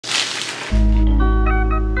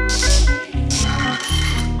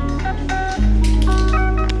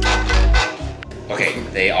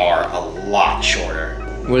they are a lot shorter.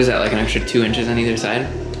 What is that, like an extra 2 inches on either side?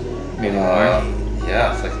 Maybe more?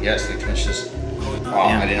 Yeah, it's like 2 inches. Oh,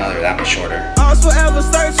 I didn't know they were that much shorter. I was forever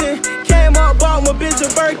searching, came up, bought my bitch a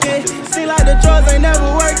Birkin. Seem like the drugs ain't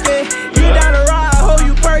never working. You down the ride, I hope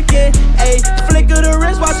you perkin'. Ayy, flick of the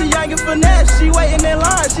wrist while she young and finesse. She waiting in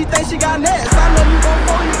line, she thinks she got next. I know you gon'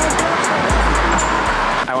 phone, you gon'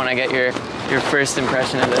 phone. I want to get your first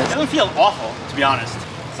impression of this. It doesn't feel awful, to be honest.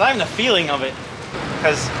 It's not even the feeling of it,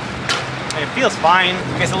 because it feels fine.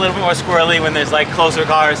 It gets a little bit more squirrely when there's like closer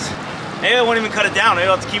cars. Maybe I won't even cut it down. Maybe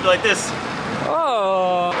I'll have to keep it like this.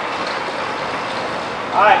 Oh.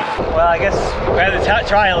 All right, well, I guess we have to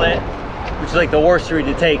trial it, which is like the worst route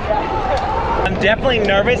to take. I'm definitely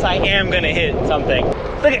nervous. I am gonna hit something.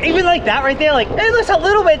 Look, even like that right there, like it looks a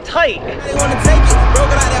little bit tight. They wanna take it,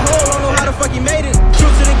 broke it out that hole, don't know how the fuck you made it. True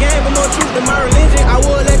to the game, but more truth to my religion. I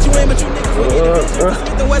would let you in, but you niggas would get the vision.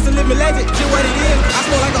 Smith and Wesson living legend, shit what it is. I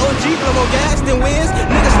smoke like an OG, blow more gas than whiz.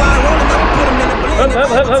 Niggas slide rolling, I'ma put them in the blend.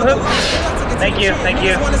 Thank you, thank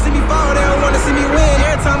you. They wanna see me fall, they don't wanna see me win.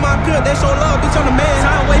 Every time I could, they show love, bitch, I'm the man.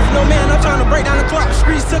 Time wait for no man, I'm trying to break down the clock. The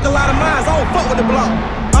streets took a lot of minds, I don't fuck with the block.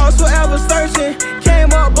 I was forever searching,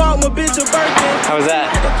 came up, bought my bitch a Birkin. How was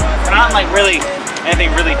that? It's not like really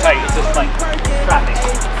anything really tight. It's just like traffic.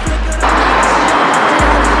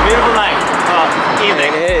 Beautiful night.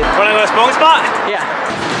 Evening. It is. Wanna go to a smoking spot? Yeah.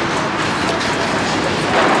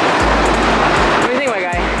 What do you think, my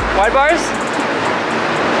guy? Wide bars?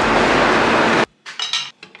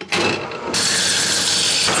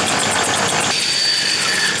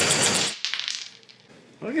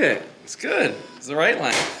 Look at it. It's good. It's the right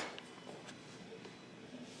length.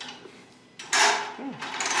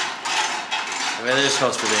 The way they're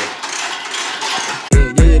supposed to be.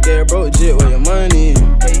 Yeah, there, bro, jit where your money.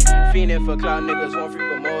 Hey, fiending for cloud niggas, want free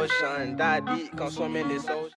promotion. Die deep, come swim in this ocean.